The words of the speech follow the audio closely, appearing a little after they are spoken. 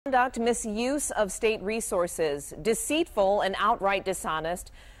Conduct, misuse of state resources, deceitful and outright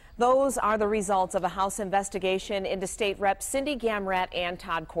dishonest. Those are the results of a House investigation into State Rep Cindy Gamrat and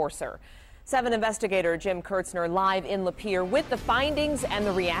Todd Courser. 7 investigator Jim Kurtzner live in Lapeer with the findings and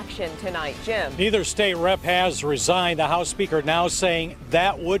the reaction tonight. Jim. Neither state rep has resigned. The House Speaker now saying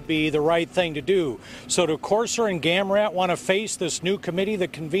that would be the right thing to do. So do Courser and Gamrat want to face this new committee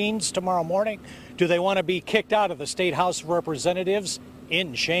that convenes tomorrow morning? Do they want to be kicked out of the State House of Representatives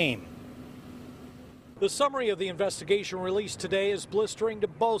in shame? The summary of the investigation released today is blistering to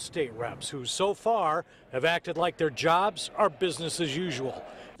both state reps, who so far have acted like their jobs are business as usual.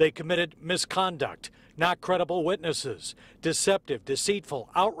 They committed misconduct, not credible witnesses, deceptive, deceitful,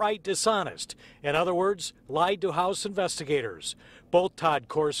 outright dishonest. In other words, lied to House investigators. Both Todd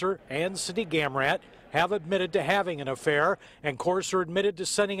Courser and Cindy Gamrat have admitted to having an affair, and Courser admitted to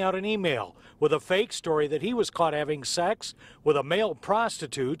sending out an email with a fake story that he was caught having sex with a male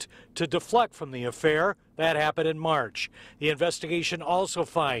prostitute to deflect from the affair. That happened in March. The investigation also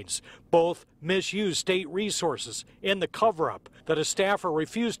finds both misused state resources in the cover-up, that a staffer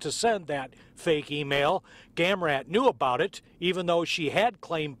refused to send that fake email. Gamrat knew about it, even though she had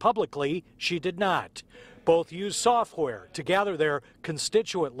claimed publicly she did not. Both used software to gather their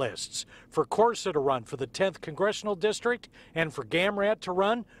constituent lists, for Courser to run for the 10th Congressional District and for Gamrat to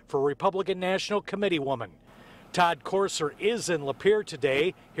run for Republican National Committee woman. Todd Courser is in Lapeer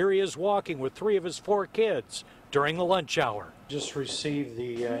today. Here he is walking with 3 of his 4 kids during the lunch hour. Just received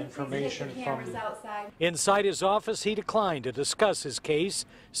the information from inside his office. He declined to discuss his case,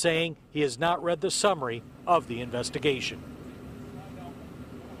 saying he has not read the summary of the investigation.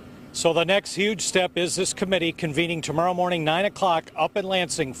 So the next huge step is this committee convening tomorrow morning, 9 o'clock, up in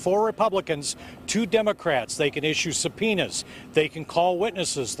Lansing. 4 Republicans, 2 Democrats. They can issue subpoenas. They can call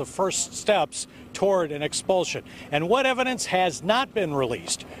witnesses, the first steps toward an expulsion. And what evidence has not been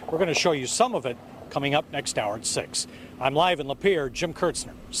released? We're going to show you some of it coming up next hour at 6. I'm live in Lapeer, Jim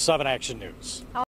Kurtzner, 7 Action News.